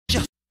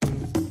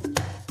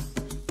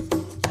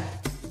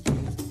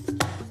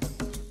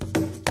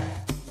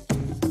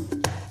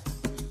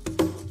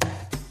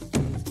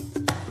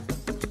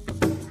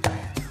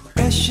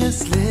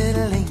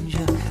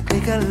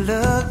Take a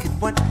look at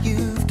what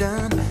you've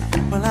done.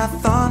 Well, I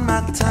thought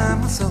my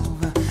time was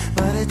over,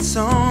 but it's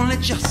only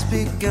just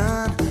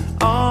begun.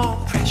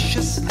 Oh,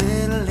 precious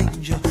little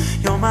angel,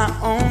 you're my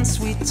own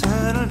sweet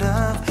turtle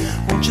dove.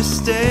 Won't you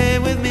stay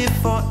with me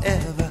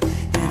forever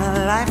in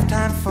a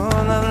lifetime full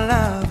of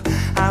love?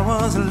 I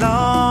was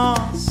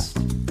lost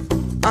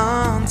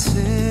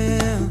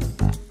until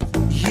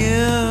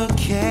you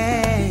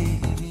came.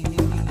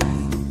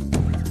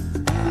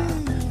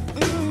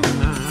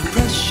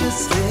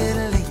 Precious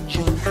little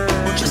angel,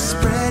 won't you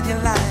spread your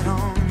light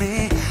on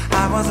me?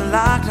 I was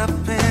locked up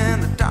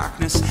in the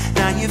darkness,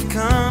 now you've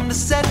come to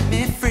set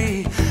me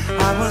free.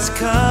 I was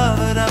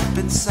covered up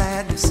in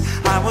sadness,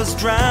 I was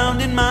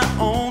drowned in my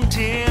own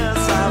tears.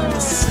 I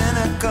was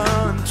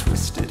cynical and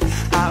twisted,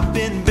 I've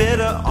been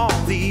bitter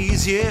all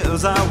these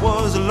years. I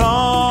was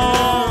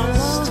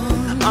lost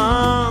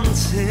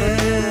until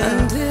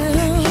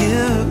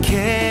you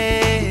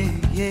came.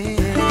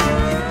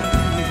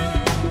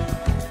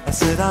 I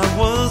said I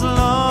was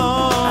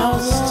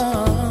lost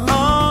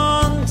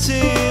until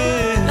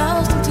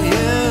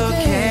you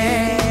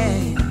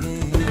came.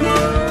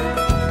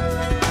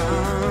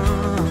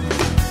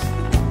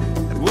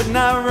 I would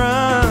not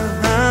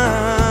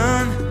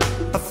run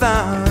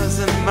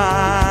 1,000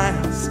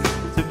 miles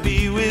to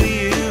be with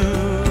you,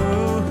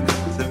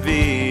 to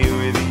be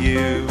with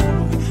you.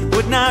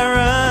 Would not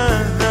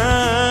run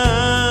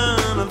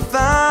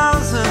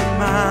 1,000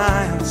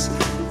 miles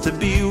to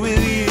be with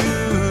you.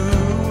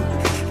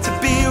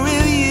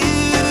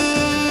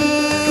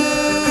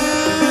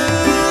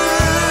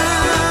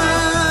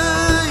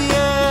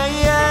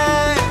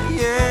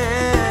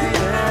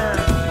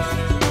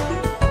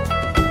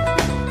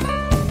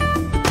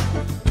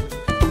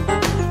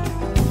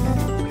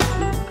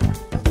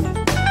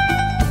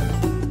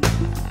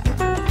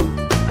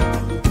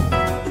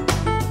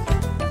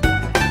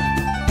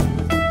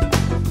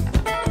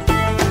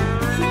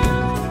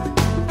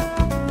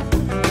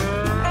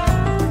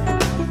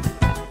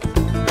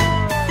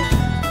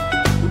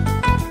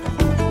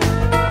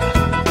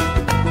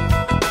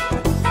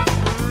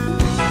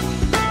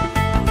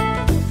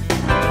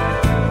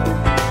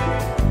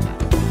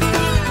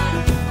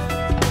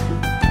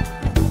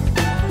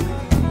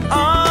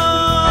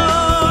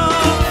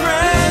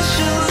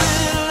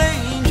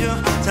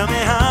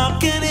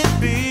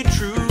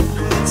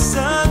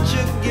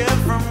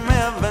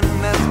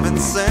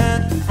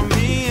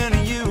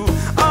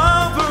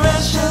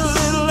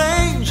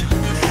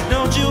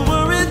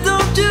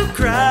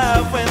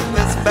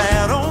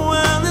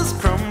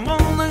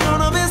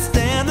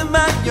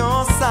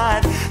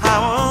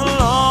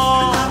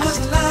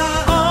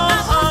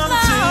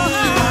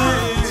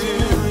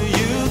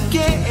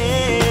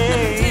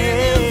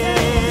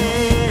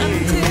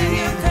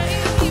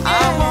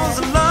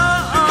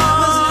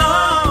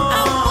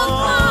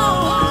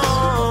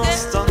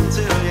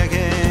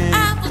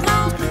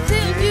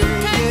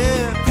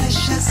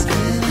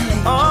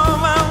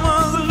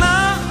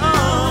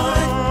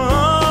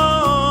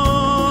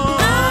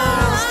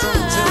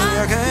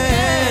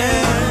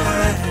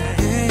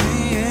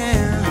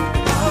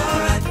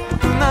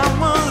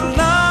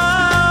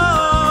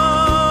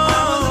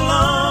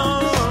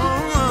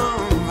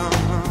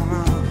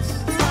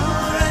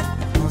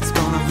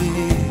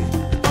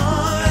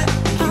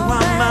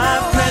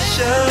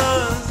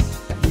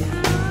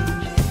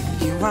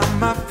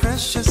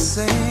 Precious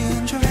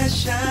angel,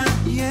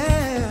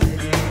 yeah.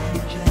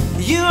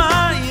 You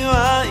are, you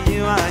are,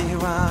 you are, you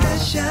are.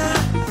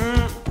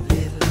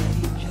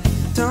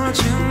 Don't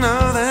you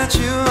know that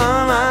you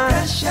are my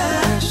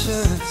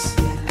precious?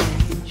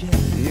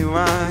 You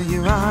are,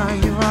 you are,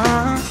 you are.